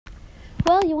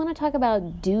Well, you want to talk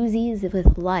about doozies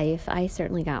with life. I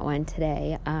certainly got one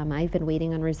today. I've been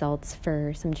waiting on results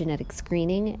for some genetic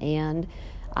screening, and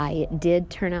I did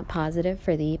turn out positive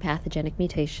for the pathogenic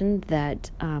mutation that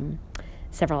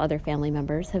several other family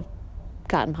members have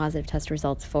gotten positive test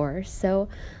results for. So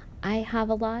I have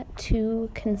a lot to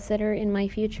consider in my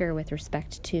future with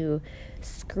respect to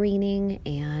screening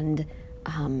and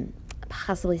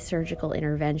possibly surgical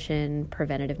intervention,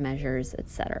 preventative measures,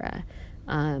 etc.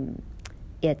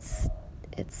 It's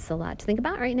a lot to think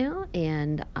about right now,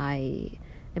 and I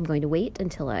am going to wait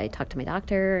until I talk to my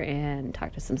doctor and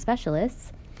talk to some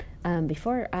specialists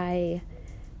before I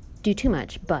do too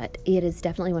much. But it is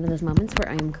definitely one of those moments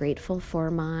where I'm grateful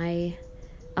for my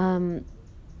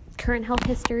current health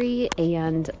history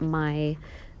and my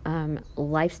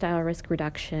lifestyle risk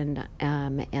reduction,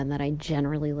 and that I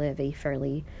generally live a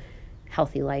fairly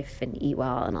healthy life and eat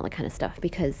well and all that kind of stuff,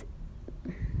 because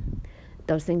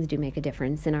those things do make a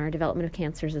difference in our development of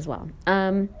cancers as well.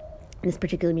 This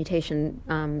particular mutation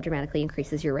dramatically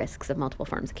increases your risks of multiple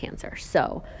forms of cancer.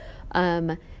 So,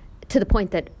 to the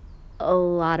point that a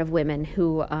lot of women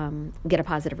who get a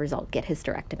positive result get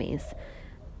hysterectomies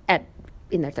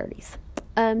in their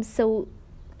 30s. So,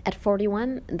 at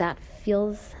 41, that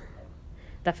feels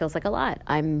like a lot.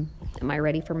 Am I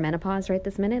ready for menopause right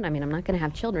this minute? I mean, I'm not going to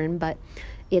have children, but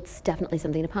it's definitely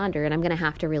something to ponder, and I'm going to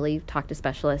have to really talk to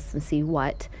specialists and see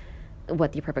what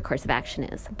the appropriate course of action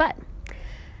is. But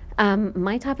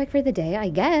my topic for the day, I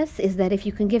guess, is that if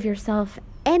you can give yourself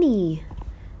any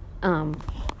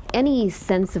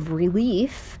sense of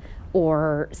relief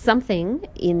or something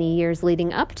in the years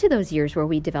leading up to those years where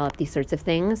we develop these sorts of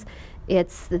things,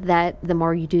 it's that the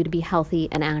more you do to be healthy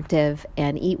and active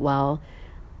and eat well,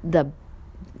 the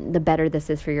better this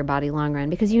is for your body long run,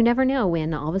 because you never know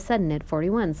when all of a sudden at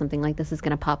 41 something like this is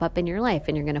going to pop up in your life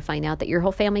and you're going to find out that your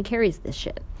whole family carries this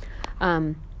shit.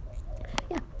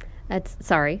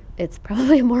 It's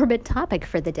probably a morbid topic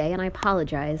for the day, and I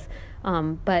apologize,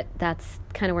 but that's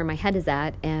kind of where my head is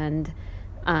at, and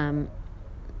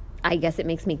I guess it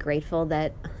makes me grateful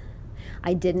that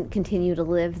I didn't continue to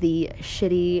live the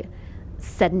shitty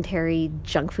sedentary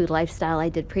junk food lifestyle I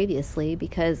did previously,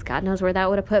 because God knows where that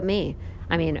would have put me.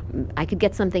 I mean, I could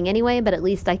get something anyway, but at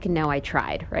least I can know I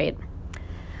tried, right?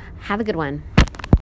 Have a good one.